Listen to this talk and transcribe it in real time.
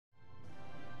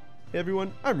Hey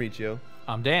everyone, I'm Riccio,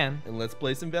 I'm Dan. and let's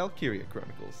play some Valkyria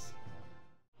Chronicles.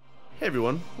 Hey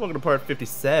everyone, welcome to part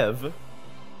 57.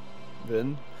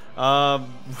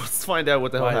 Let's find out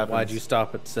what the hell happens. Why'd you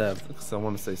stop at Sev? Because I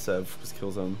want to say Sev, because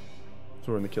kill zone.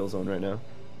 So we're in the kill zone right now.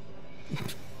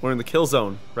 We're in the kill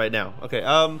zone right now. Okay,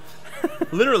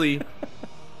 literally,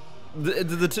 let's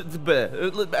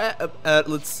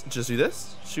just do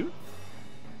this. Shoot.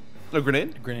 No,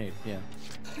 grenade. Grenade, yeah.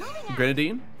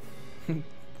 Grenadine.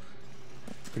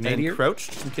 Grenadier? And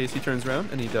crouched in case he turns around,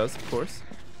 and he does, of course.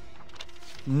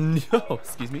 No,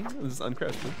 excuse me. This is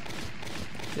uncrouched.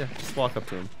 Yeah, just walk up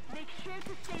to him.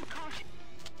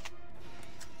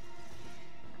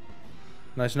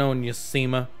 Nice knowing you,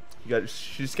 Sema. You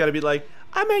just gotta be like,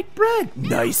 I make bread.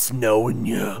 Nice knowing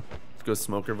you. Go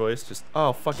smoker voice. Just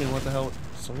fucking what the hell?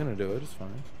 Still gonna do it. It's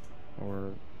fine.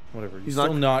 Or whatever. He's He's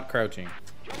still not crouching.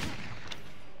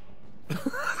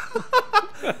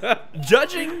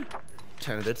 Judging.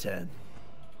 10 out of 10.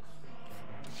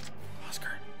 Oscar.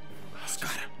 I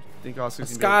think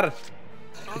Oscar's Oscar.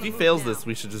 If he fails this,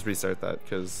 we should just restart that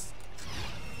because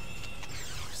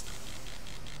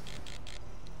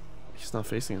he's not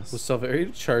facing us. Was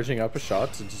Silvery charging up a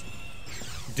shot to just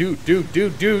dude.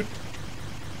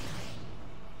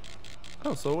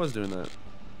 Oh, so it was doing that.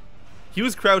 He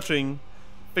was crouching,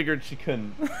 figured she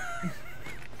couldn't.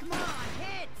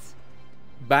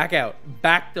 Back out.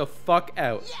 Back the fuck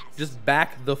out. Yes. Just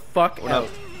back the fuck out.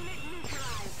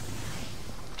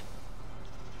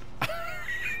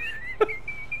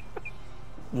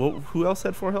 Well, who else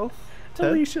had 4 health?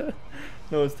 Ted? Alicia.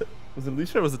 No, was it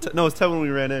Alicia or was it Ted? No, it was Ted when we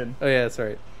ran in. Oh yeah, that's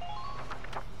right.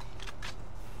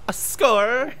 A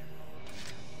score!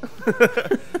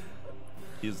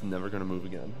 He's never gonna move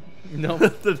again. No.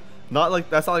 Not like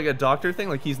that's not like a doctor thing.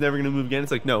 Like he's never gonna move again.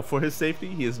 It's like no, for his safety,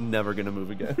 he is never gonna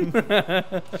move again.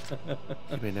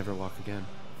 He may never walk again.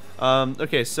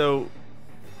 Okay, so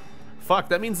fuck.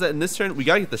 That means that in this turn we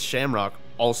gotta get the Shamrock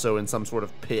also in some sort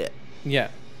of pit. Yeah,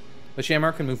 the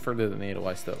Shamrock can move further than the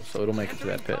Edelweiss though, so it'll make it to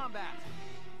that pit.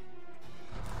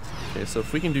 Okay, so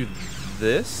if we can do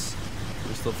this, can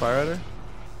we still fire at her?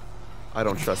 I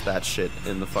don't trust that shit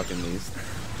in the fucking least.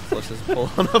 So let's just pull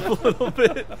on up a little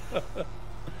bit.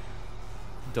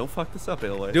 Don't fuck this up,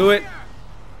 Edelweiss. Do it!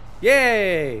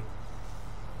 Yay!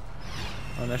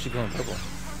 Oh, now she's going purple.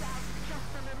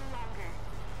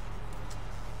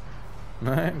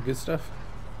 Alright, good stuff.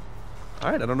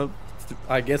 Alright, I don't know.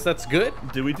 I guess that's good.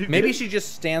 Did we do Maybe good? she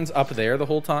just stands up there the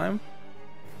whole time.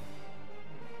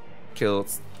 Okay,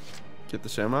 let's get the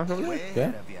Shamrock over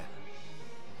there. Yeah.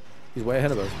 He's way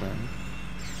ahead of us, man.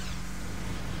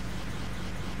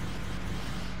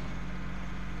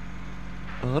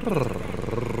 I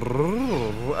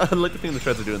like the thing the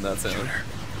treads are doing that sound.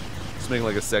 Just making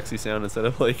like a sexy sound instead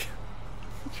of like.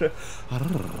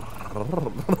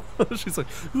 She's like,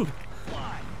 ooh.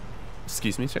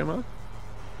 Excuse me, Shamrock?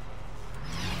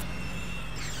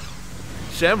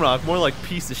 Shamrock, more like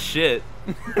piece of shit.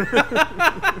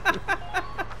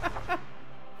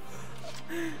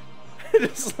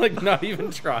 Just like not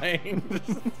even trying.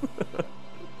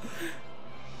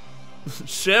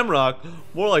 Shamrock,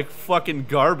 more like fucking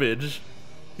garbage.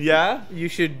 Yeah? You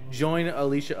should join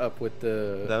Alicia up with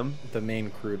the main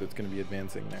crew that's gonna be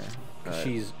advancing there.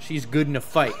 Right. She's good in a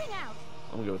fight.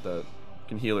 I'm gonna go with that.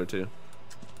 Can heal her too.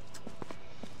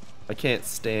 I can't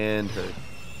stand her.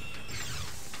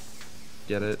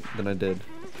 Get it? Then I did.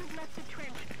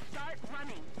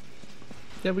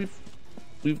 Yeah, we've.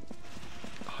 Oh,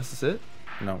 is this it?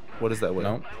 No. What is that way?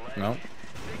 No. No.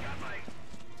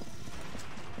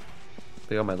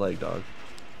 They got my leg, dog.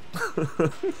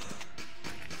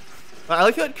 I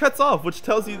like how it cuts off, which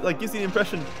tells you, like, gives you the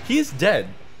impression he's dead.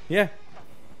 Yeah.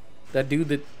 That dude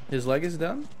that his leg is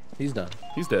done, he's done.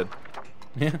 He's dead.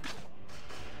 Yeah.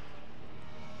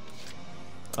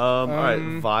 Alright,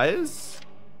 Vise?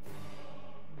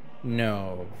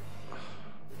 No.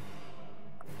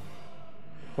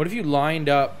 What if you lined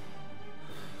up?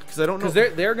 Because I don't know.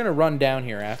 Because they're gonna run down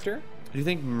here after. Do you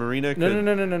think Marina could...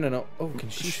 No. Oh, can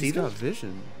she see them? She's got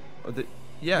vision.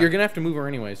 Yeah. You're gonna have to move her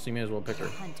anyway, so you may as well pick her.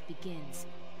 Hunt begins.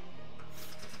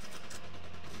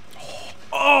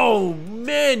 Oh,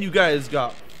 man, you guys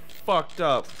got fucked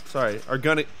up. Sorry, our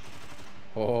gun...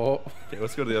 Oh. Okay,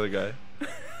 let's go to the other guy.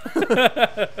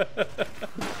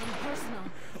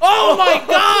 Oh my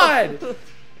god!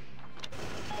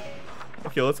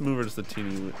 Okay, let's move her just a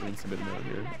teeny bit more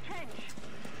here.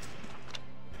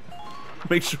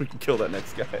 Make sure we can kill that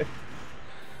next guy.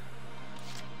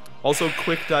 Also,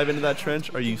 quick dive into that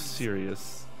trench. Are you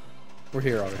serious? We're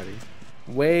here already.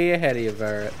 Way ahead of you,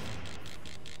 Varrett.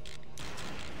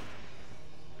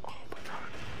 Oh my god.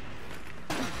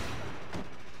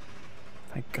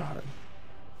 my god.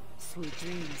 Sweet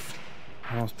dreams.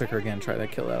 I almost pick her again. Try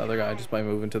that kill that other guy just by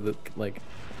moving to the like.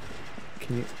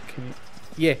 Can you?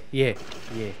 Yeah.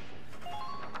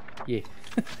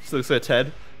 So looks like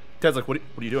Ted. Ted's like, what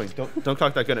are you doing? Don't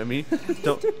cock that gun at me.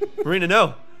 Don't, Marina,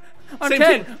 no. I'm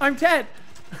Ted. I'm Ted.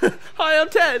 Hi, I'm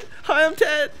Ted. Hi, I'm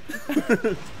Ted.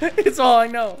 It's all I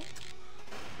know.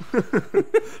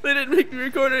 They didn't make me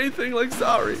record anything. Like,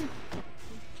 sorry.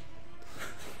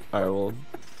 All right, well.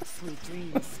 Sweet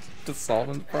dreams. Just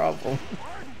solving the problem.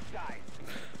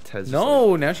 Ted's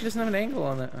no, now she doesn't have an angle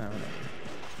on that. I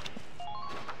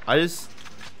don't know.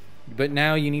 But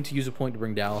now you need to use a point to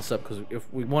bring Dallas up because if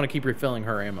we want to keep refilling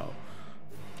her ammo.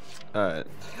 Alright.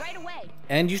 Right away.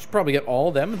 And you should probably get all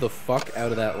of them the fuck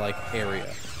out of that like area.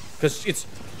 Because it's...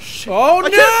 Shit. Oh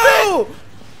no!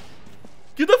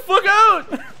 Get the fuck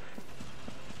out!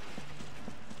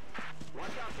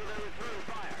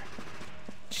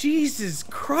 Jesus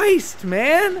Christ,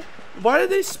 man! Why did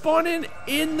they spawn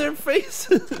in their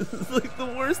faces? Like the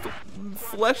worst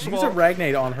flesh Use a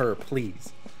Ragnade on her,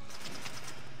 please.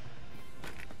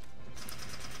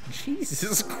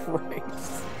 Jesus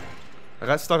Christ. I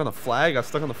got stuck on the flag. I got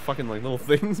stuck on the fucking like little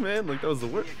things, man. Like that was the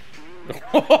worst.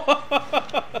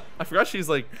 I forgot she's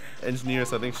like engineer,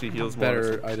 so I think she heals more.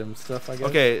 Better item stuff, I guess.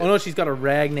 Okay. Oh no, she's got a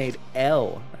Ragnade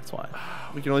L. That's why.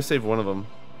 We can only save one of them.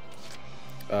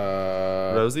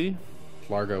 Rosie?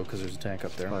 Largo, because there's a tank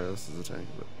up there. Oh, yeah, this is a tank.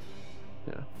 But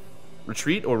yeah.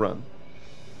 Retreat or run?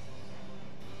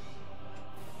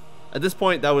 At this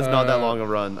point, that was not that long a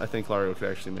run. I think Largo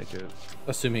could actually make it.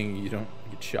 Assuming you don't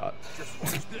get shot. Just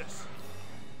watch this.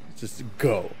 Just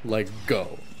go. Like,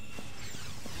 go.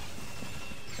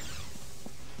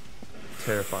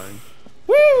 Terrifying.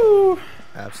 Woo!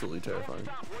 Absolutely terrifying.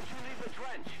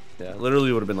 Yeah,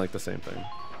 literally would have been like the same thing.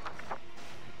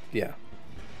 Yeah.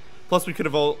 Plus, we could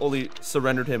have only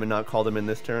surrendered him and not called him in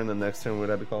this turn. The next turn, we'd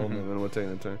have to call him, and then we'll take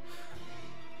the turn.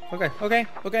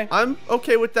 Okay. I'm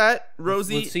okay with that,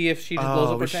 Rosie. Let's see if she just blows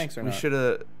up her tanks or not. We should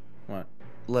have What?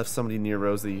 left somebody near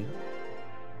Rosie,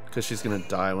 because she's gonna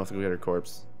die. We'll have to go get her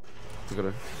corpse. Look at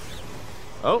her.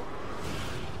 Oh,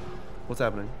 what's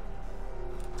happening?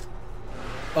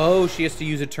 Oh, she has to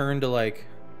use a turn to like.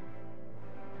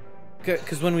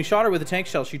 Because when we shot her with a tank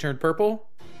shell, she turned purple.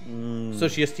 So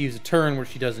she has to use a turn where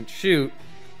she doesn't shoot.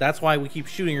 That's why we keep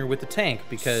shooting her with the tank,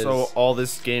 because... So all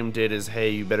this game did is,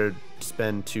 hey, you better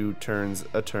spend 2 turns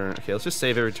a turn. Okay, let's just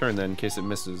save every turn then, in case it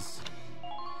misses.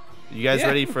 You guys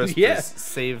ready for us to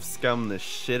save scum the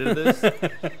shit out of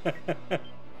this?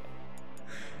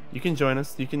 You can join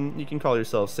us. You can call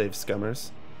yourselves save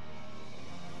scummers.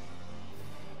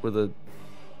 With a...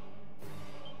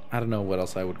 I don't know what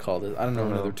else I would call this. I don't know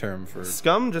another term for...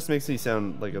 Scum just makes me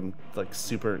sound like I'm like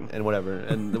super and whatever.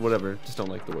 And whatever. Just don't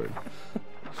like the word.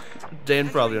 Dan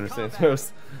probably understands where I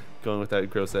was going with that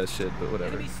gross ass shit, but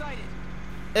whatever.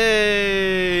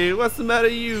 Hey, what's the matter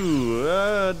you?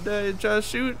 Trying to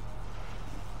shoot?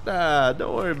 Nah,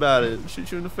 don't worry about it.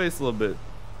 Shoot you in the face a little bit.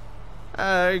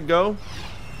 There you go.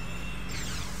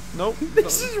 Nope.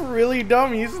 This is really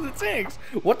dumb using the tanks.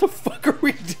 What the fuck are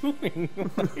we doing?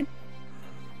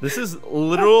 This is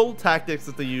literal tactics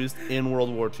that they used in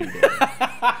World War II.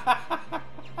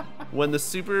 When the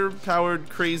super-powered,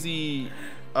 crazy,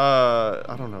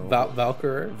 I don't know.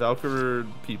 Valkyria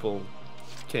people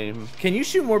came. Can you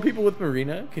shoot more people with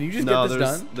Marina? Can you just get this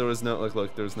done? There was no, like,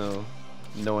 look, there's no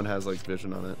one has, like,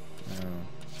 vision on it. Oh.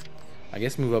 I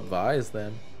guess move up Vise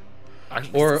then.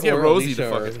 Actually, or get Rosie Alicia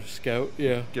the fuck Scout.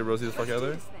 Yeah. Get Rosie the fuck out of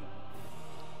there.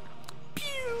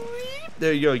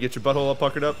 There you go. You get your butthole all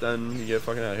puckered up, then you get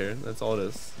fucking out of here. That's all it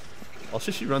is.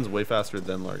 Also, she runs way faster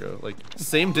than Largo. Like,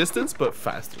 same distance, but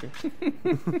faster.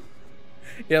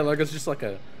 Yeah, Largo's just like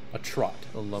a trot.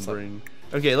 A lumbering.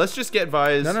 Okay, let's just get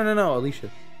Vise. No, Alicia.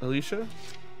 Alicia?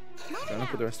 Don't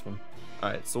put the rest of them.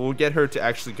 Alright, so we'll get her to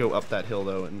actually go up that hill,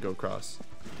 though, and go across.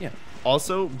 Yeah.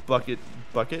 Also,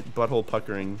 butthole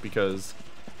puckering, because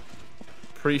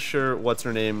pretty sure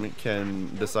what's-her-name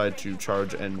can decide to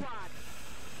charge and...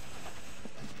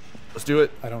 Let's do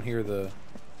it. I don't hear the...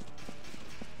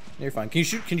 You're fine. Can you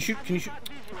shoot? Can you shoot? Can you shoot?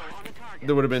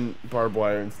 There would have been barbed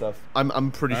wire and stuff.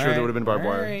 I'm pretty sure there would have been barbed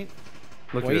wire. Right.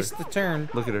 Look Waste at her. the turn.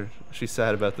 Look at her. She's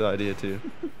sad about the idea, too.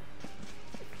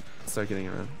 Start getting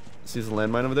around. See the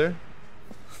landmine over there?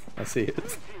 I see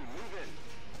it.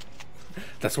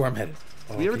 That's where I'm headed.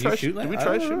 Did we ever try shooting? Did we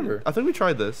try shooting? I think we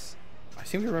tried this. I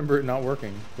seem to remember it not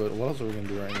working, but what else are we going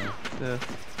to do right now? Yeah.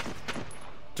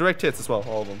 Direct hits as well,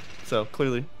 all of them. So,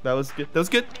 clearly, that was good. That was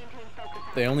good.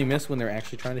 They only miss when they're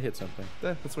actually trying to hit something.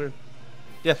 Yeah, that's weird.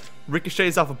 Yeah,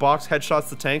 ricochets off a box, headshots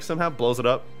the tank somehow, blows it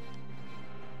up.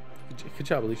 Good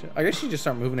job, Alicia. I guess you just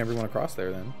start moving everyone across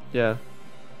there then. Yeah.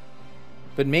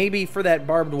 But maybe for that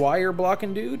barbed wire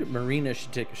blocking dude, Marina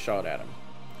should take a shot at him.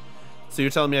 So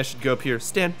you're telling me I should go up here,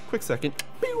 stand, quick second,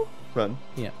 pew, run.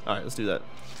 Yeah. All right, let's do that.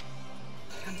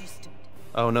 Understood.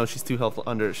 Oh no, she's 2 health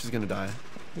under. She's gonna die. What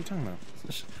are you talking about?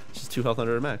 She's 2 health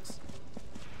under her max.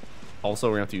 Also,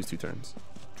 we're gonna have to use 2 turns.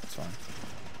 That's fine.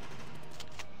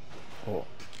 Oh,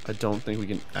 I don't think we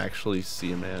can actually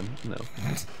see a man. No.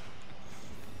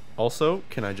 Also,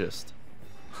 can I just?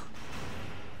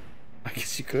 I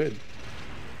guess you could.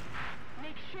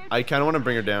 I kind of want to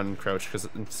bring her down and crouch,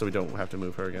 so we don't have to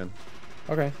move her again.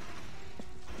 Okay.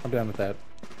 I'm down with that.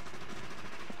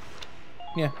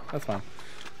 Yeah, that's fine.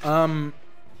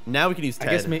 Now we can use Ted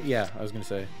I guess, yeah, I was gonna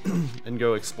say. and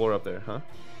go explore up there, huh?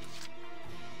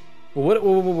 Well, what?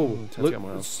 Whoa. Ted's got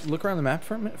more Look around the map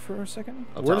for a second.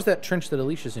 Up Where top. does that trench that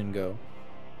Alicia's in go?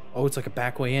 Oh, it's like a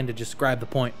back way in to just grab the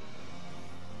point.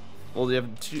 Well, you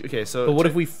have 2. Okay, so. But what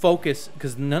if we focus?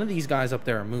 Because none of these guys up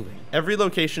there are moving. Every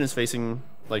location is facing.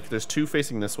 Like, there's 2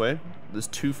 facing this way. There's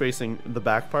 2 facing the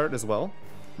back part as well.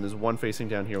 And there's 1 facing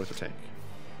down here with the tank.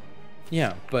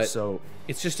 Yeah, but So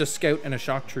it's just a scout and a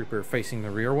shock trooper facing the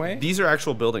rear way. these are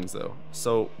actual buildings, though.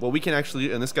 So what we can actually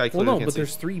do, and this guy Well, clearly no, can't but see.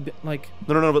 there's 3. Like,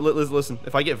 No. But listen.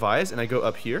 If I get Vise and I go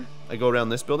up here, I go around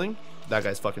this building, that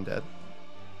guy's fucking dead.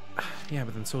 yeah,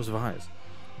 but then so's Vise.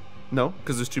 No,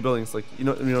 because there's 2 buildings. Like, you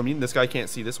know what I mean? This guy can't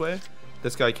see this way.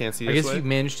 This guy can't see I this guess way. you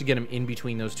managed to get him in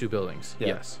between those 2 buildings. Yeah.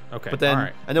 Yes. Okay. But then, all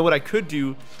right. and then what I could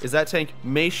do is that tank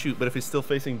may shoot, but if he's still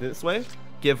facing this way,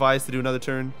 get Vise to do another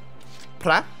turn.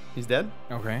 Plah! He's dead.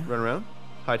 Okay. Run around.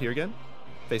 Hide here again.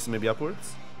 Facing maybe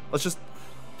upwards. Let's just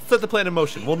set the plan in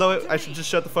motion. We'll know it. I should just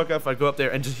shut the fuck up if I go up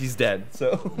there and just he's dead.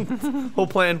 So, whole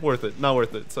plan worth it. Not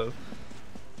worth it. So,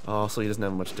 oh, so he doesn't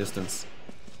have much distance.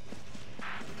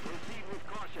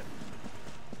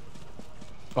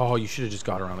 Oh, you should have just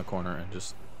got around the corner and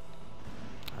just.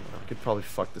 I don't know. I could probably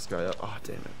fuck this guy up. Oh,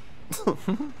 damn it.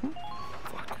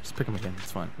 Fuck. Just pick him again.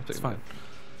 It's fine. It's him fine. again.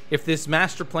 If this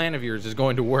master plan of yours is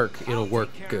going to work, it'll work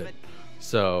good.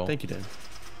 So. Thank you, Dan.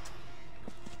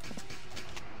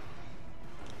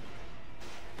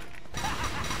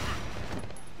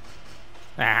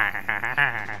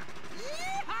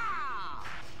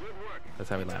 That's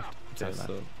how we laughed. That's how we Okay, laughed.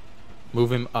 so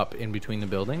Move him up in between the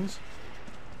buildings.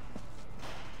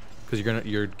 Because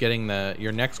you're getting the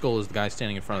your next goal is the guy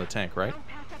standing in front of the tank, right?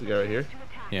 the guy right here.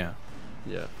 Yeah.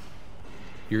 Yeah.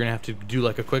 You're gonna have to do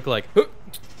like a quick like,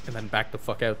 and then back the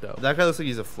fuck out though. That guy looks like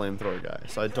he's a flamethrower guy,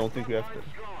 so I don't think we have to.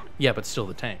 Yeah, but still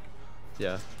the tank.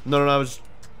 Yeah. No. I was.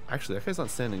 Actually, that guy's not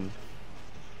standing.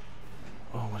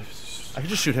 Oh, what if it's just, I could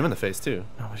just shoot him in the face too.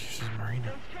 no, what if it's just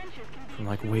Marina from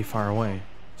like way far away,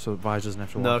 so Vise doesn't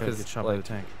have to No, walk out and 'cause, get shot by the like,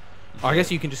 tank. Oh, I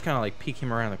guess you can just kind of like peek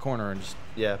him around the corner and just.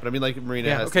 Yeah, but I mean, like Marina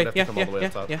Yeah. has Okay. to Yeah. come Yeah. all the way Yeah.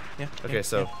 up top. Yeah. Yeah. Okay, yeah,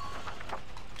 so yeah.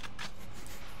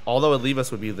 all that would leave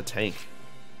us would be the tank.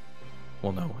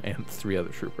 Well, no, and 3 other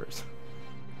troopers.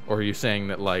 Or are you saying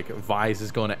that like Vise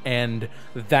is going to end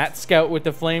that scout with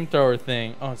the flamethrower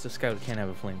thing? Oh, it's a scout. It can't have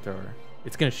a flamethrower.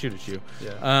 It's gonna shoot at you.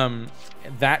 Yeah.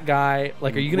 That guy.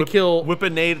 Like, are you gonna kill? Whip a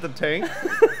nade at the tank?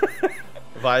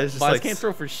 Vise just Vise like can't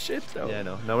throw for shit though. Yeah,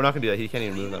 no, we're not gonna do that. He can't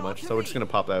even move that much, so we're just gonna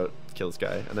pop out, kill this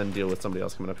guy, and then deal with somebody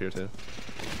else coming up here too.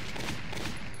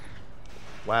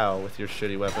 Wow, with your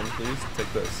shitty weapon, please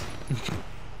take this.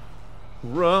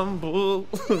 Rumble,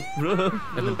 rumble.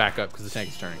 And then back up because the tank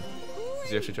is turning.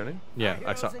 Is he actually turning? Yeah,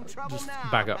 I saw. Just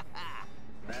back up.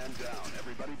 Man down,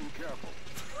 everybody be careful.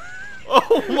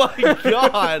 Oh my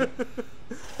god!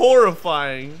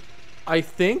 Horrifying. I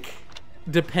think,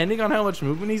 depending on how much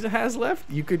movement he has left,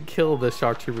 you could kill the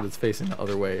shock trooper that's facing the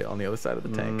other way on the other side of the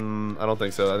tank. I don't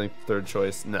think so. I think third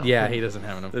choice. No. Yeah, he doesn't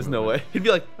have enough. There's no movement. way. He'd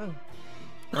be like, oh.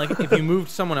 Like if you moved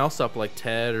someone else up, like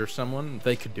Ted or someone,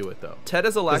 they could do it though. Ted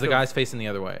has a lack Because the of guy's facing the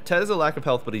other way, Ted has a lack of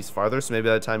health, but he's farther, so maybe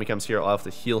by the time he comes here, I'll have to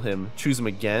heal him, choose him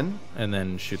again, and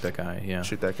then shoot that guy. Yeah.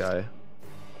 shoot that guy.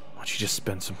 Why don't you just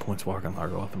spend some points walking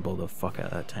Largo up and blow the fuck out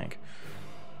of that tank?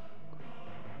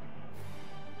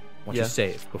 Why don't Yeah. you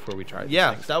save before we try?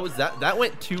 Yeah, things? that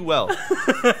went too well.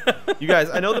 You guys,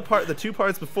 I know the 2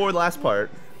 parts before the last part.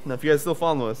 Now, if you guys still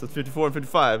follow us, that's 54 and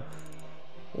 55.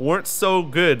 Weren't so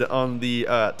good on the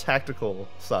tactical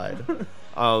side.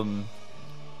 I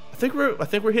think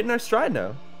we're hitting our stride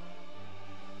now.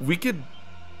 We could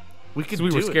We do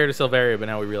were it. scared of Silveria, but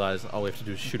now we realize all we have to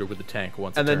do is shoot her with the tank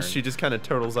once. And a then turn. she just kind of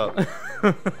turtles up.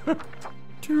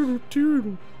 Turtle,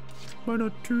 turtle. Why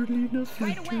not turtle enough?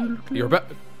 Turtle, You're about.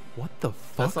 What the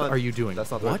fuck not- are you doing?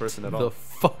 that's not the right what person at the all.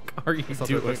 fuck are you That's not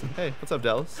the right doing? person. Hey, what's up,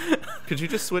 Dallas? Could you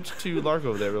just switch to Largo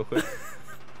over there real quick?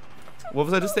 What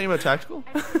was I just saying about tactical?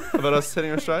 About us hitting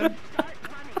our stride?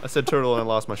 I said turtle and I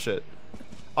lost my shit.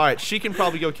 All right, she can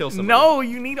probably go kill somebody. No,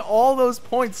 you need all those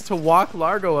points to walk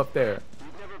Largo up there.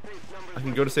 I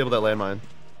can go disable that landmine.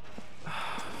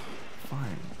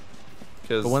 Fine.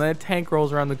 Because But when that tank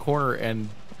rolls around the corner and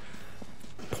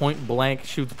point blank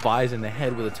shoots Vise in the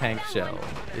head with a tank shell,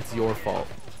 it's your fault.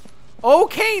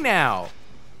 Okay, now. what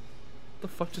the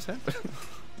fuck just happened?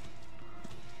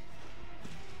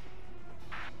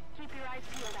 Keep your eyes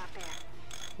peeled out there.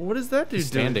 What is that dude He's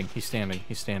doing? standing. He's standing.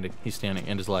 He's standing. He's standing.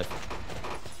 End his life.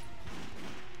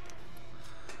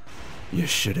 You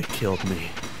should have killed me.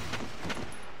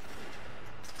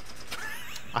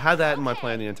 I had that in my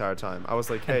plan the entire time. I was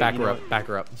like, hey, Back you her know, up. Back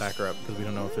her up. Back her up. Because we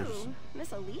don't know if there's. Ooh,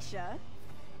 Miss Alicia.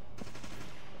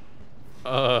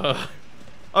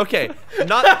 Okay,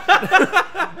 not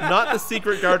not the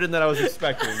secret garden that I was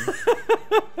expecting.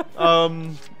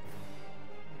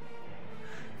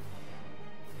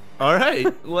 All right,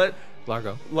 let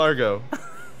Largo. Largo.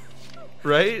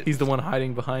 Right? He's the one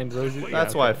hiding behind Rosie.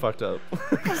 That's why I fucked up.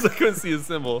 Because I couldn't see his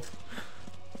symbol.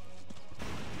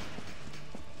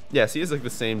 Yes, he is like the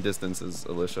same distance as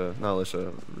Alicia. Not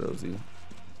Alicia, Rosie.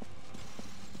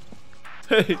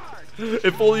 Hey,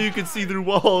 if only you could see through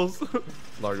walls.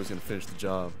 Largo's gonna finish the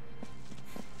job.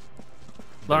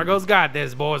 Largo's got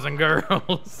this, boys and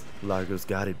girls. Largo's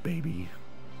got it, baby.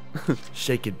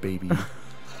 Shake it, baby.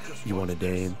 You wanna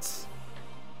dance?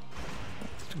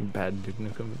 Bad Duke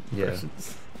Nukem Yeah.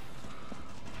 impressions.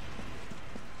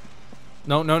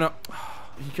 No, no, no.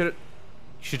 He could have.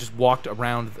 You should just walked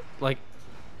around. Like,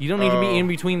 you don't need to be in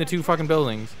between the two fucking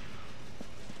buildings.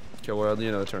 Okay, well,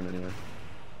 you know the turn anyway.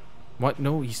 What?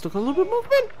 No, he's still got a little bit of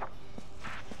movement.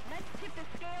 Let's tip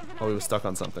the scales in Oh, he was stuck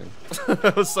on something.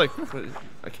 I was like,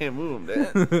 I can't move him,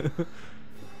 Dan.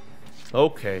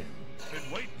 Okay.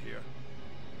 Been waiting here.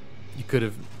 You could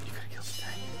have killed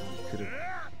the tank.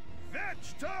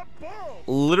 Vegetable.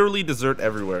 Literally desert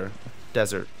everywhere.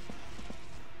 Desert.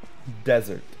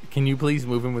 Desert. Can you please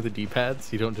move him with the D-pad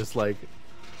so you don't just like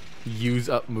use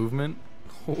up movement?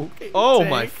 Okay. Oh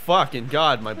my tank. fucking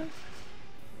god, my.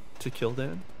 To kill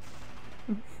Dan?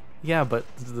 Yeah, but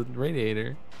the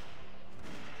radiator.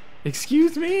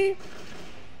 Excuse me?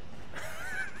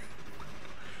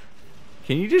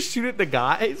 Can you just shoot at the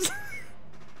guys?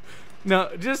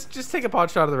 No, just take a pot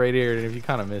shot of the radiator, and if you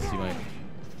kind of miss, you might.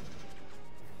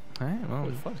 Alright,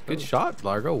 well, good shot,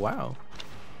 Largo. Wow.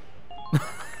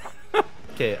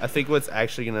 Okay, I think what's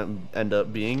actually gonna end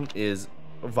up being is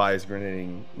Vise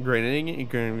grenading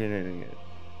it.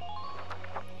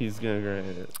 He's gonna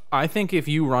grenade it. I think if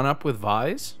you run up with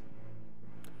Vise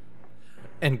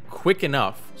and quick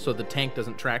enough so the tank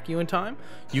doesn't track you in time,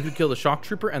 you could kill the shock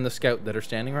trooper and the scout that are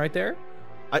standing right there,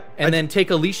 and then take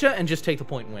Alicia and just take the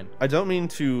point and win. I don't mean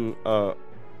to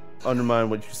undermine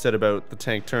what you said about the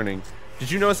tank turning. Did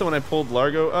you notice that when I pulled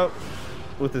Largo up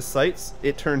with his sights,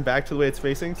 it turned back to the way it's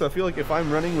facing? So I feel like if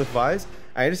I'm running with Vise,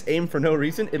 I just aim for no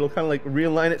reason, it'll kind of like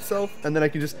realign itself, and then I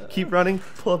can just keep running,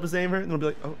 pull up his aimer, and it'll be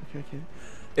like, oh, okay.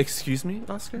 Excuse me,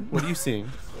 Oscar? What are you seeing?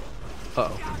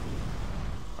 Uh-oh.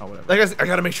 Oh, whatever. I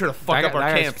gotta make sure to fuck up our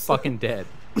that guy's camps. fucking dead.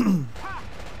 Oh,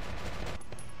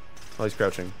 he's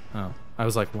crouching. Oh. I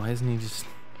was like, why isn't he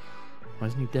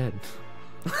dead?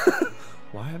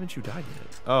 Why haven't you died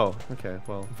yet? Oh, okay,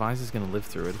 well. Vise is gonna live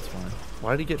through it, it's fine.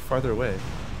 Why did he get farther away?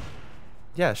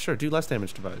 Yeah, sure, do less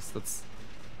damage to Vise. That's...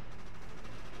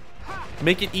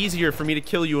 Make it easier for me to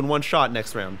kill you in one shot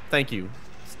next round. Thank you,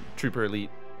 Trooper Elite.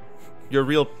 You're a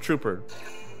real trooper.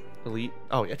 Elite.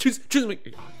 Oh, yeah, choose me.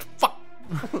 Fuck.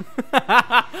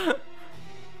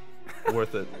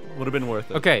 Worth it. Would have been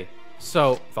worth it. Okay,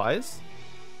 so Vise?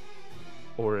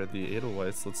 Or the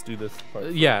Edelweiss. Let's do this part.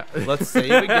 yeah. Let's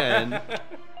save again.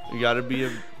 You gotta be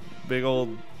a big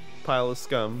old pile of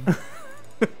scum.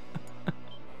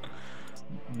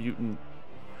 Mutant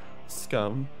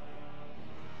scum.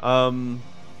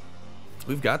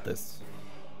 We've got this.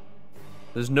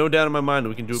 There's no doubt in my mind that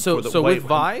we can do it So for the with white.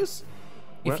 Vise,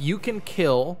 What? if you can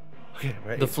kill Okay,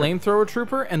 right. the flamethrower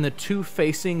trooper and the two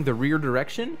facing the rear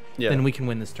direction, Yeah. then we can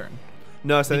win this turn.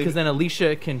 No, so Because then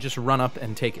Alicia can just run up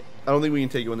and take it. I don't think we can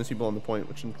take it when there's people on the point,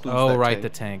 which includes Oh, that right, tank. the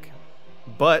tank.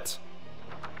 But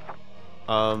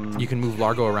You can move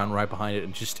Largo around right behind it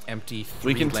and just empty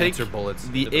we can take Lancer bullets.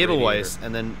 the into Edelweiss radiator.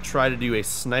 and then try to do a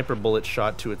sniper bullet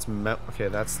shot to its mouth. Okay,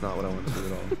 that's not what I want to do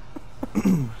at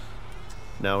all.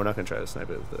 No, we're not gonna try to snipe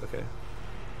it with it. Okay.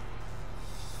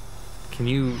 Can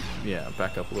you,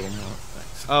 back up a little more?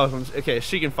 Thanks. Oh, okay. If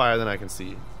she can fire, then I can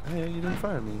see. Hey, you didn't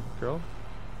fire me, girl.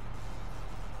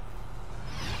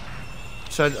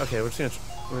 Should I, okay, we're just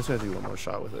gonna do one more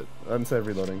shot with it instead of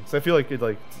reloading. So I feel like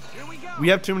we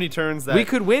have too many turns that We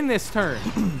could win this turn.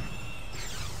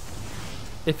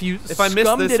 If you I missed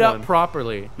scummed this it up one-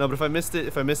 properly. No, but if I missed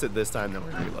it this time, then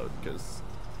we're gonna reload because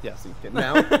yeah. See, okay,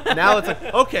 now it's like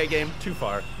okay, game, too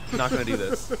far. Not gonna do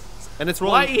this. And it's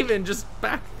Why rolling. even just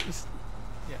back?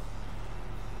 Yeah.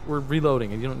 We're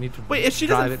reloading, and you don't need to. Wait, if she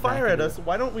drive doesn't it back fire at into us,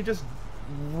 why don't we just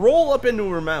roll up into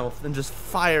her mouth and just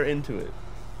fire into it?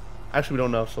 Actually, we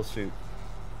don't know if she'll shoot.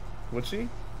 Would she?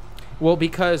 Well,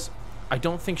 because I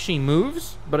don't think she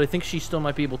moves, but I think she still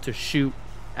might be able to shoot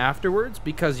afterwards.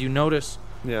 Because you notice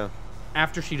Yeah.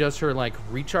 after she does her like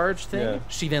recharge thing, Yeah.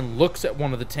 she then looks at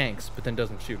one of the tanks, but then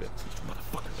doesn't shoot it.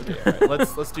 Okay, all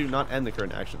right. let's do not end the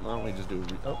current action. Why don't we just do?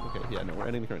 Oh, okay. Yeah, no, we're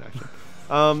ending the current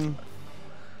action.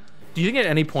 Do you think at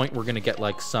any point we're gonna get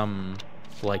like some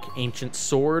like ancient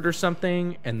sword or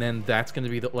something, and then that's gonna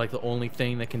be the only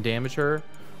thing that can damage her?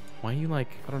 Why are you like?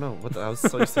 I don't know what I was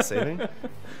so used to saving.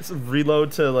 Just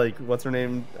reload to like what's her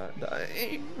name?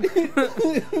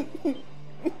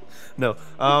 No.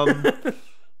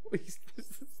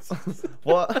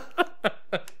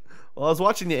 Well, I was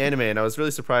watching the anime and I was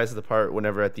really surprised at the part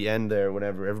whenever at the end there,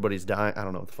 whenever everybody's dying. I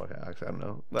don't know what the fuck. I don't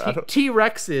know. But I don't-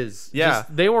 T-Rexes. Yeah.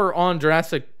 They were on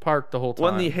Jurassic Park the whole time.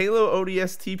 when the Halo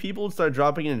ODST people started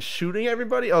dropping in and shooting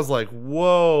everybody, I was like,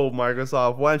 "Whoa,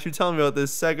 Microsoft! Why don't you tell me about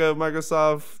this Sega,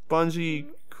 Microsoft, Bungie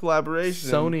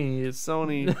collaboration?" Sony,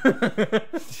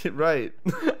 right?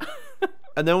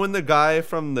 And then when the guy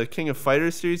from the King of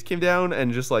Fighters series came down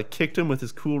and just like kicked him with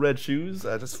his cool red shoes,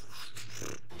 it's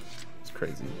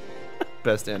crazy.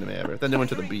 Best anime ever. Then they went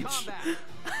to the beach.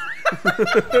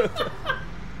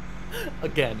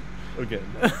 Again. Fucking-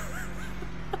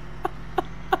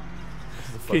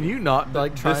 Can you not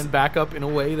like try this- and back up in a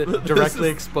way that this directly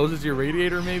is- exposes your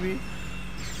radiator? Maybe.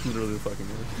 Literally fucking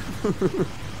weird.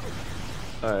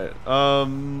 Alright.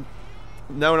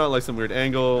 Now we're not like some weird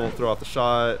angle. We'll throw off the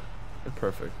shot.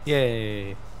 Perfect.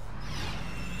 Yay.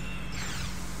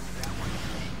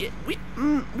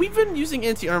 We've been using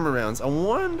anti-armor rounds. I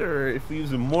wonder if we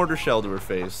use a mortar shell to her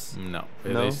face. No.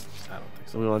 At No? least I don't think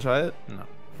So so. we want to try it? No. You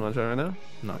want to try it right now?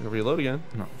 No. I can reload again.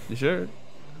 No. You sure?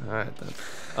 Alright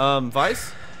then.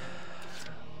 Vice?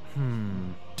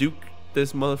 Duke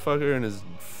this motherfucker and his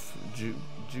juke.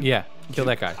 Yeah. Kill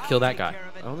that guy. Kill that guy.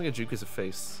 I don't think a juke is a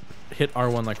face. Hit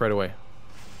R1 like right away.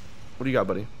 What do you got,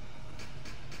 buddy?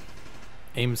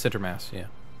 Aim center mass. Yeah.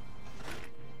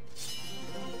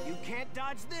 You can't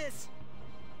dodge this.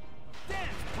 Dance,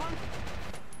 punk.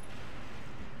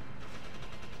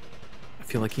 I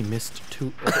feel like he missed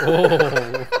two.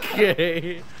 Oh,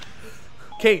 okay.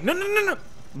 Okay. No.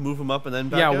 Move him up and then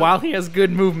back Yeah. out? While he has good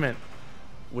movement.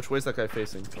 Which way's that guy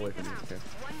facing? Away from you. Okay.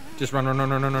 Just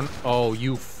run. Oh,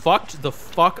 you fucked the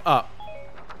fuck up.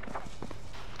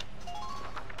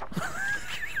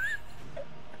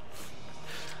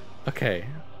 Okay.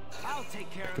 I'll take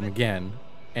care Pick of him it. again.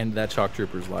 End that shock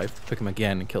trooper's life. Pick him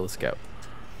again and kill the scout.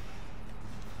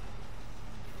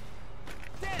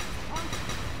 Dance, punk.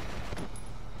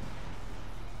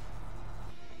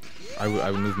 I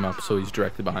would move him up so he's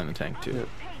directly behind the tank too. Yeah.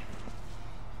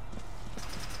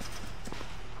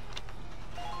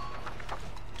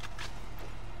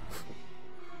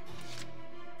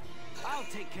 I'll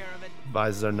take care of it.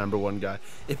 Vise is our #1 guy.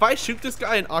 If I shoot this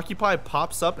guy and Occupy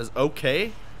pops up as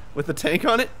okay with the tank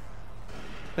on it,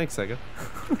 thanks, Sega.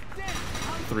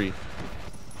 3.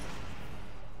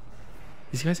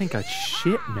 These guys ain't got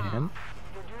shit, man.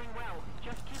 You're doing well.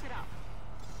 Just keep it up.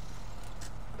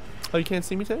 Oh, you can't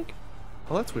see me tank?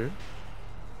 Oh, that's weird.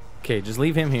 Okay, just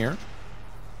leave him here.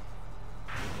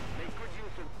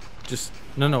 Just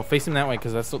no, face him that way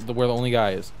because that's where the only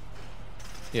guy is.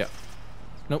 Yeah.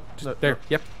 Nope. Just No, there. no.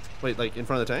 Yep. Wait, like in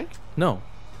front of the tank? No.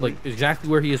 Like exactly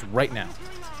where he is right now.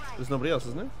 There's nobody else,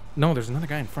 isn't there? No, there's another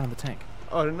guy in front of the tank.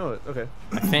 Oh, I didn't know it. Okay.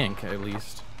 I think at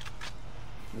least.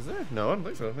 Is there? No, I don't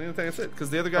think so. I think that's it. Because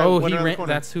the other guy Oh, went he around the ran.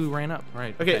 corner. That's who ran up.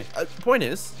 Right. Okay, point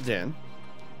is, Dan,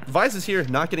 Vice is here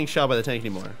not getting shot by the tank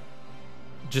anymore.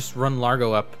 Just run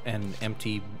Largo up and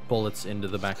empty bullets into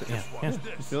the back. Yeah. You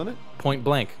feeling it? Point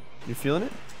blank. You feeling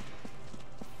it?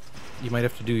 You might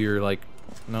have to do your like.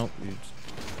 No. You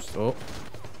just, oh.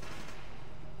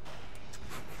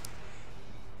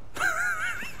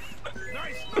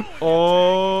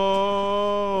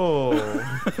 Oh.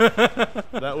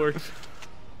 That worked.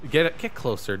 Get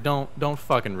closer. Don't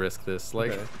fucking risk this.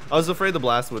 Like. Okay. I was afraid the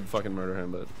blast would fucking murder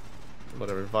him, but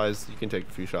whatever. Vice, you can take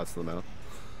a few shots to the mouth.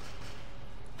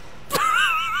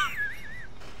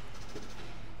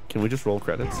 Can we just roll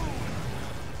credits?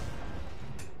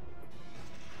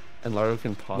 And Largo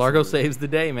can possibly... Largo saves the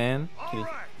day, man. Can he-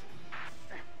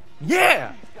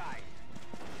 Yeah.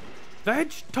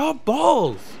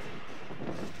 Vegetables.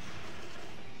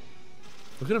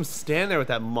 Look at him stand there with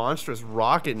that monstrous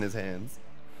rocket in his hands.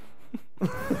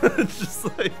 It's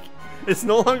just like, it's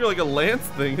no longer like a lance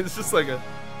thing. It's just like a.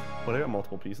 What? I got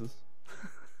multiple pieces.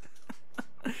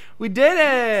 We did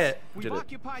it! We've Did it.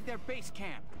 occupied their base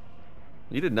camp.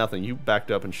 You did nothing. You backed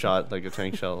up and shot like a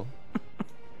tank shell.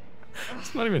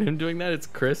 It's not even him doing that, it's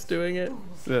Chris doing it.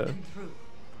 Yeah.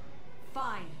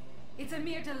 Fine. It's a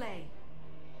mere delay.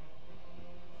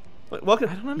 Like, welcome.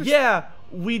 I don't understand. Yeah,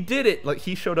 we did it. Like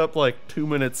he showed up like 2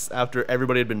 minutes after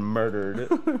everybody had been murdered.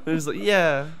 It was like,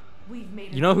 yeah. We've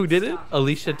made You know who did it?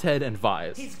 Alicia, Ted, and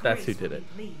Vise. His That's who Grace did will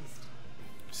it. be pleased.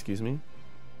 Excuse me.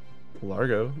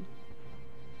 Largo.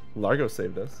 Largo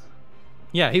saved us.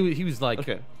 Yeah, he was like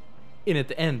Okay. in at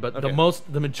the end, but Okay.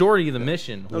 the majority of the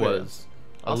mission Okay. was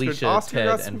Alicia, Ted,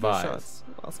 got some and good Vise. shots.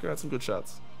 Oscar had some good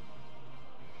shots.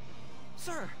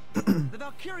 Sir, the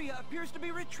Valkyria appears to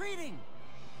be retreating.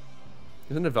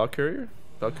 Isn't it Valkyria?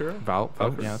 Valkyria?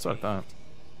 Yeah, that's what I thought.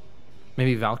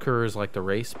 Maybe Valkyrie is like the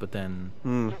race, but then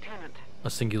Lieutenant, a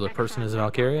singular XCom person is is out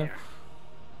Valkyria. there.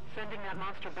 Sending that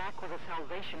monster back was a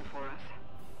salvation for us.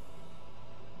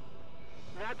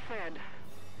 That said,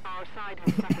 our side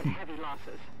has suffered heavy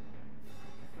losses.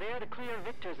 They are the clear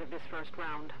victors of this first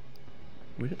round.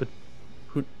 But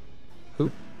who?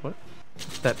 Who? What?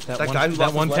 That That one, guy who that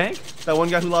lost one his leg? tank? That one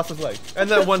guy who lost his leg. And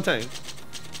that one tank.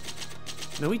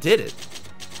 No, we did it.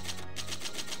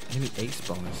 Maybe ace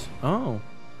bonus. Oh,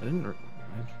 I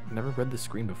never read the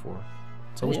screen before.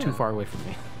 It's always Yeah. too far away from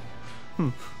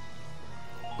me.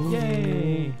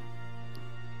 Yay!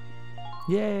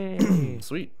 Yay!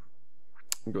 Sweet.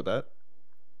 I'll go with that.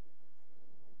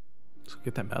 Let's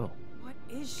get that medal. What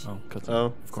is she? Oh, cutscene. Oh.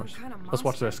 Of course. kind of Let's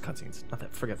watch the rest of cutscenes. Not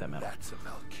that. Forget that medal. That's a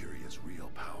Valkyria's real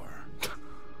power.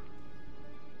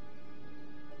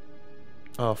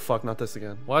 Oh, fuck, not this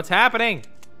again. What's happening?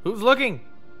 Who's looking?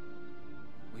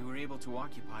 We were able to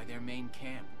occupy their main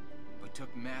camp, but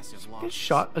took massive Get losses.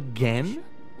 shot again?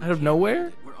 We Out of can't nowhere?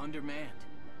 hold it. We're undermanned.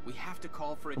 We have to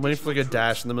call for I'm waiting for like a additional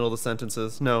dash troops. in the middle of the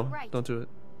sentences. No, Right. don't do it.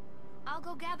 I'll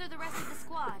go gather the rest of the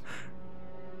squad.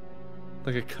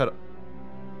 Like a cut.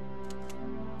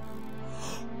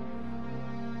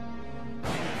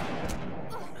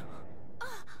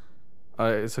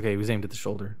 It's okay. He was aimed at the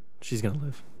shoulder. She's gonna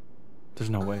live. There's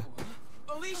no way.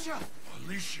 Alicia!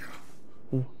 Alicia.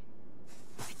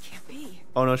 It can't be.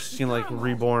 Oh no, she's getting like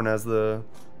reborn as the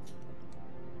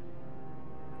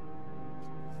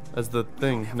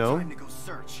thing. Have No. time to go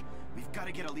search. We've got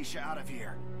to get Alicia out of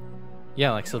here.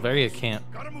 Yeah, like Silveria can't.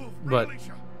 Gotta move. But-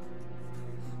 Alicia.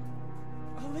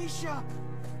 Alicia!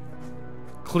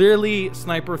 Clearly,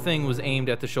 sniper thing was aimed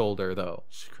at the shoulder, though.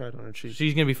 She cried on her cheek.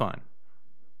 She's gonna be fine.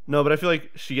 No, but I feel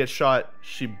like she gets shot.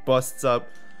 She busts up,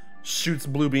 shoots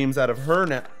blue beams out of her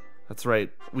neck. That's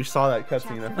right. We saw that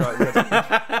cutscene. I forgot. We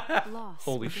had to- Lost.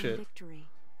 Holy within shit. Victory.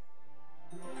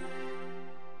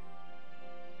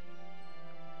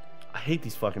 I hate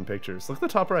these fucking pictures. Look at the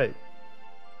top right.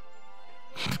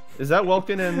 Is that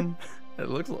Welkin and It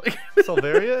looks like.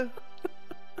 Silveria?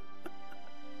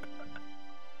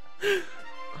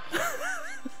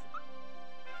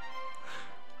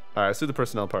 Alright, let's do the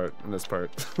personnel part in this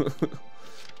part.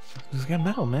 He's got a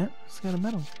medal, man. He's got a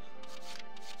medal.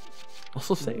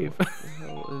 Also save.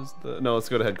 Hell is the... No, let's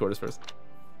go to headquarters first.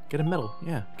 Get a medal.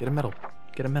 Yeah, get a medal.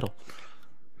 Get a medal.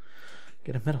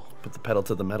 Get a medal. Put the pedal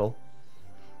to the metal.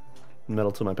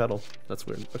 Metal to my pedal. That's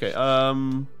weird. Okay,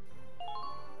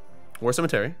 War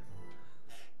Cemetery.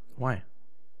 Why?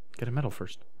 Get a medal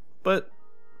first. But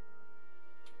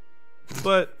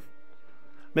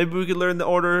maybe we could learn the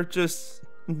order, just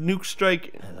nuke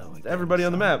strike Hello again, everybody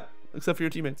on the son. map, except for your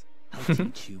teammates. I'll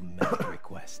teach you medical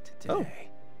request today.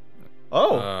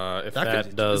 Oh, If that that,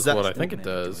 could- does is that- what I think it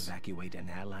Recommended does. To evacuate an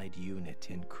allied unit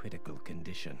in critical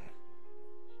condition.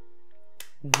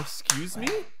 excuse me?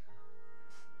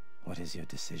 What is your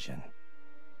decision?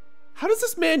 How does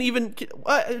this man even get,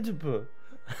 what?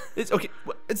 It's okay.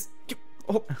 It's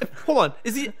hold on.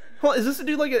 Is he? Hold on, is this a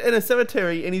dude like in a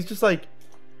cemetery and he's just like,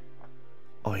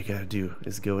 all you gotta do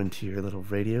is go into your little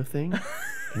radio thing,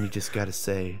 and you just gotta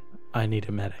say, I need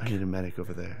a medic. I need a medic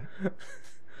over there.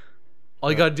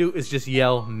 All you gotta do is just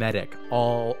yell medic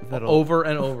That'll- over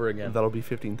and over again. That'll be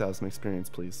 15,000 experience,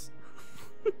 please.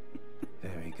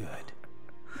 Very good.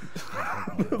 I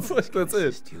hope my That's voice like- can that's it.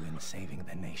 assist you in saving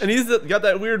the nation. And he's got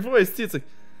that weird voice too. It's like,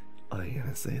 all you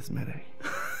gotta say is medic.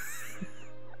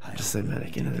 I Just say hope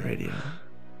medic into the radio.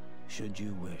 Should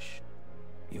you wish,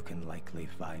 you can likely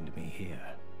find me here.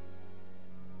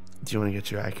 Do you want to get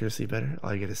your accuracy better?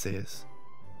 All you gotta say is,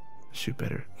 shoot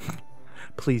better.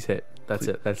 Please hit. That's Please-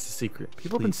 it. That's the secret.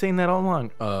 People have been please- saying that all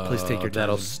along. please take your time.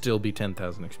 That'll still be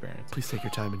 10,000 experience. Please take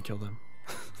your time and kill them.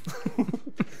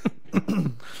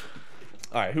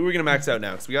 All right, who are we gonna max out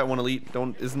now? Cause we got one elite.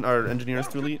 Isn't our engineers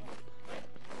too elite?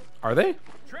 Are they?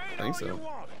 I think so.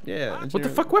 Yeah. What the engineer-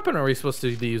 fuck weapon are we supposed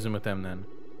to be using with them then?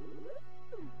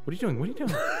 What are you doing? What are you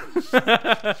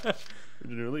doing?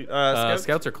 Engineer elite.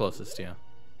 Scouts are closest, yeah.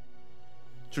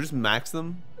 Should we just max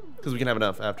them? Because we can have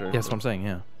enough after. Yeah, that's what I'm saying,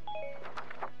 yeah.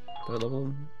 Did I level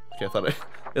them? Okay, I thought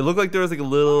it looked like there was like a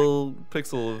little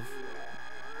pixel of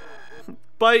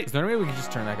bite. Is there any way we could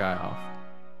just turn that guy off?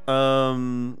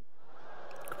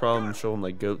 Problem show him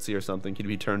like goatsy or something. He'd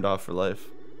be turned off for life.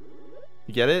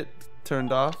 You get it?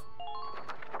 Turned off?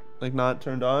 Like not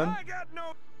turned on?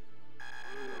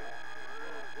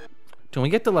 Can we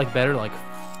get the like better like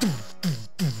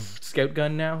scout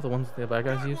gun now? The ones the bad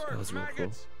guys use? That was real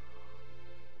cool.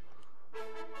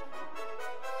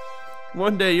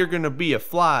 One day you're gonna be a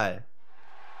fly.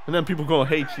 And then people gonna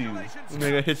hate you. And they're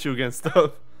gonna hit you against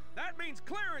stuff. That means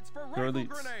clearance for Your rifle elites.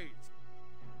 grenades.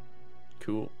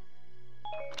 Cool.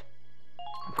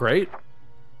 Great.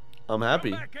 I'm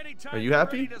happy. Back anytime Are you you're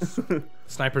happy? ready to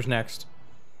Sniper's next.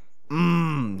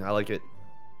 I like it.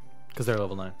 Because they're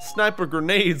level 9. Sniper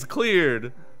grenades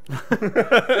cleared.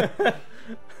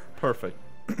 Perfect.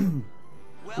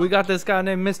 We got this guy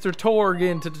named Mr. Torg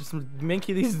in to just make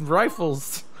you these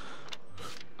rifles.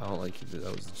 I don't like it.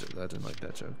 That was a joke. I didn't like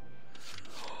that joke.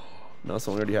 No, that's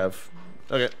one we already have.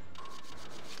 Okay.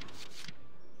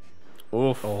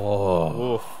 Oof.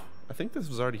 Oh. Oof. I think this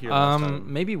was already here last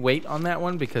time. Maybe wait on that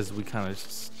one because we kind of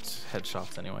just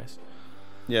headshots anyways.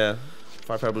 Yeah.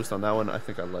 Firepower boost on that one, I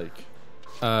think I like.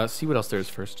 See what else there is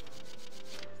first.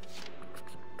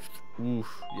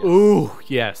 Oof. Yes. Ooh,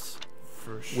 yes.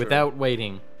 For sure. Without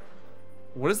waiting.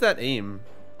 What is that aim?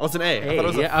 Oh, it's an A. I thought it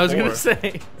was yeah, a I was gonna 4.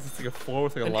 say It's like a 4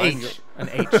 with like a an line. H. An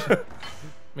H.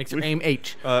 Makes it aim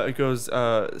H. It goes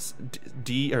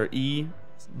D or E,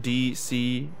 D,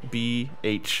 C, B,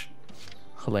 H.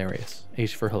 Hilarious.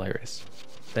 H for hilarious.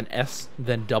 Then S,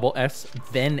 then double S,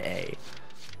 then A.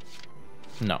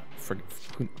 No, fuck.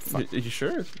 Are you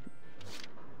sure?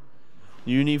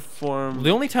 Uniform. The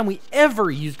only time we ever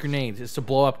use grenades is to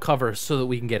blow up cover so that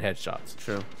we can get headshots.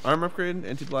 True. Armor upgrade,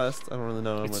 anti-blast. I don't really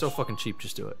know how It's much. so fucking cheap.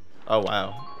 Just do it. Oh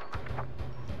wow.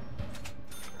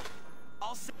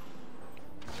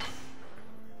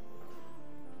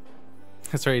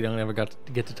 That's right. You don't ever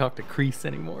get to talk to Kreese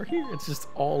anymore. Here, it's just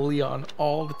all Leon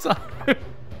all the time.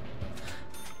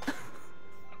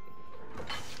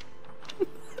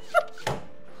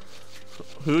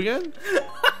 Who again?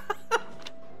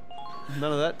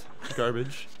 None of that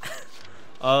garbage.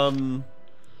 Body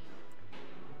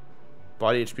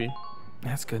HP.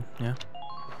 That's good. Yeah.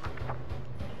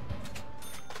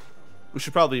 We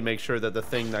should probably make sure that the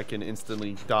thing that can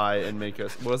instantly die and make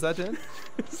us. What was that, Dan?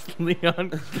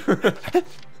 Leon.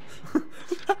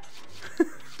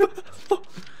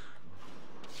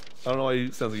 I don't know why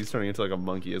he sounds like he's turning into like a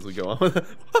monkey as we go on with it.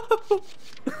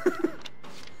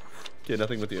 Okay,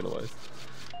 nothing with the otherwise.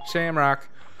 Shamrock.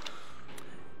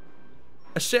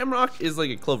 A shamrock is like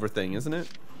a clover thing, isn't it?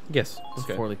 Yes. It's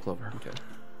Okay. a 4-leaf clover. Okay.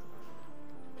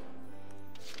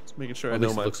 Just making sure At I know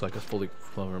least my. it looks like a fully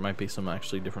clover. It might be some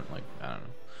actually different, like, I don't know.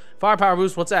 Firepower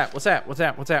boost. What's that? What's that? What's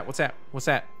that? What's that? What's that? What's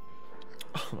that?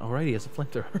 Oh, alrighty, it's a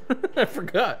flamethrower. I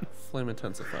forgot. Flame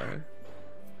intensifier.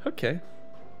 Okay.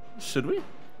 Should we?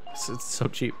 It's so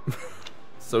cheap.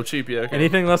 So cheap, yeah. Okay.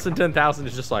 Anything less than 10,000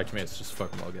 is just like, man, it's just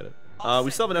fucking well, get it.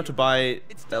 We still have enough to buy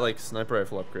that like sniper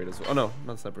rifle upgrade as well. Oh no,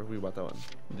 not sniper. We bought that one.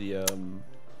 The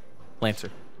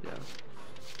Lancer. yeah.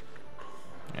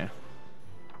 Yeah.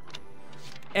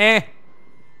 Eh.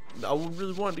 I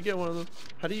really wanted to get one of them.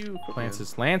 How do you equip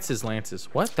Lances.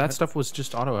 What? That stuff was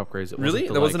just auto upgrades. It Really? the,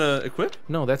 That like- wasn't a equip?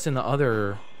 No, that's in the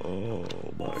other Oh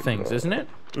my things, God. isn't it?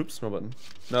 Oops, no button.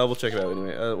 No, we'll check it out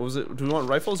anyway. What was it? Do we want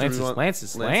rifles or do we want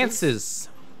Lances.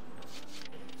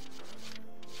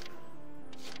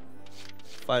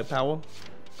 5 power?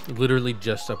 Literally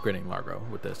just upgrading Largo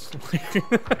with this.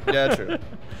 Yeah, true.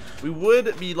 We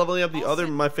would be leveling up the other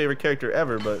my favorite character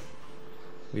ever, but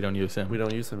We don't use him. we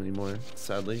don't use him anymore.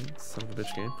 Sadly, son of a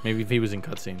bitch game. Maybe if he was in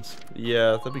cutscenes.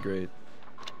 Yeah, that'd be great.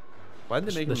 Why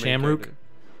did they make The him main Shamrook? character?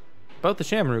 About the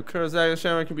Shamrook. Kurosawa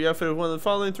Shamrock can be outfitted with one of the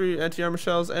following 3 anti-armor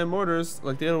shells and mortars,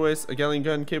 like the other ways, a Gatling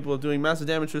gun capable of doing massive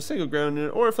damage to a single ground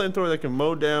unit, or a flamethrower that can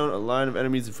mow down a line of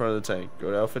enemies in front of the tank.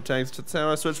 Go to outfit tanks to the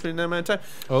samurai switch between them at a time.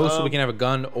 Oh, so we can have a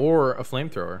gun or a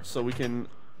flamethrower. So we can.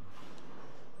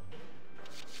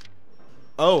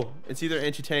 Oh, it's either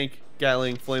anti-tank,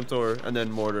 Gatling, flamethrower, and then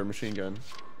mortar, machine gun.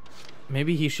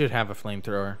 Maybe he should have a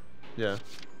flamethrower. Yeah.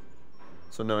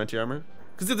 So no anti-armor?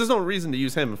 Because there's no reason to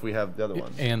use him if we have the other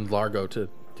one. And Largo to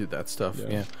do that stuff. Yeah.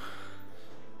 Yeah.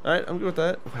 All right, I'm good with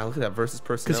that. Wow, look at that versus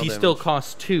personnel. Because he damage. still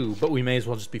costs 2, but we may as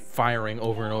well just be firing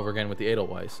over and over again with the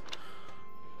Edelweiss.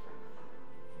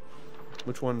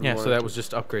 Which one? Yeah, so that was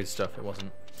just upgrade stuff. It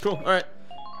wasn't. Cool. All right.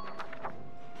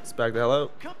 Let's back the hell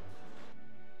out.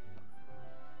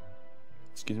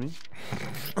 Excuse me.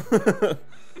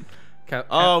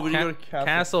 Oh, we didn't go to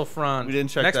Castle Front. We didn't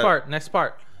check next that. part. Next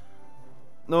part.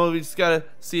 No, we just gotta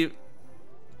see.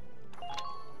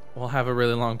 We'll have a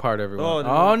really long part, everyone. Oh, no.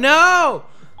 Oh no!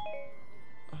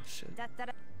 Oh shit.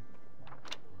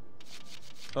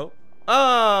 Oh.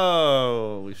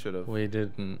 Oh, we should have. We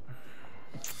didn't.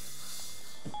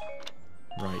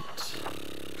 Right.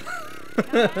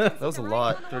 That was a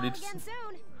lot. 30.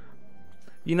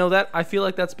 You know that? I feel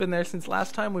like that's been there since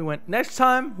last time we went. Next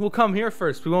time, we'll come here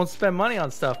first. We won't spend money on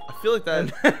stuff. I feel like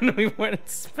that. And then we went and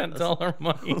spent all our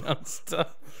money on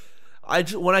stuff.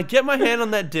 When I get my hand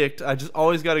on that dict, I just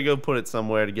always got to go put it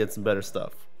somewhere to get some better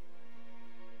stuff.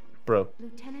 Bro.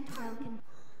 Lieutenant Welkin.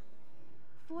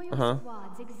 For your Uh-huh.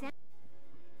 squads,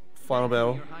 Final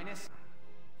battle. Your Highness?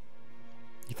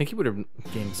 You think he would have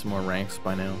gained some more ranks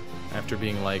by now? After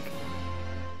being like...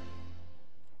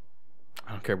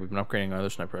 I don't care, we've been upgrading our other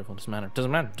sniper rifle. Doesn't matter.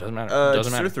 Doesn't matter. Doesn't matter.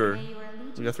 Doesn't matter. Through.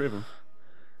 We got 3 of them.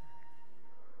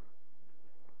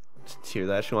 Just hear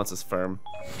that? She wants us firm.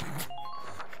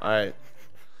 Alright.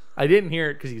 I didn't hear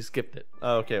it because you skipped it.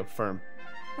 Oh, okay, firm.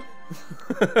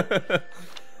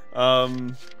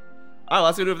 Alright,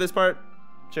 let's go do it for this part.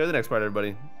 Share the next part,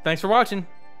 everybody. Thanks for watching.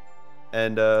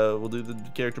 And we'll do the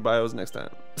character bios next time.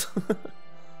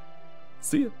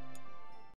 See ya.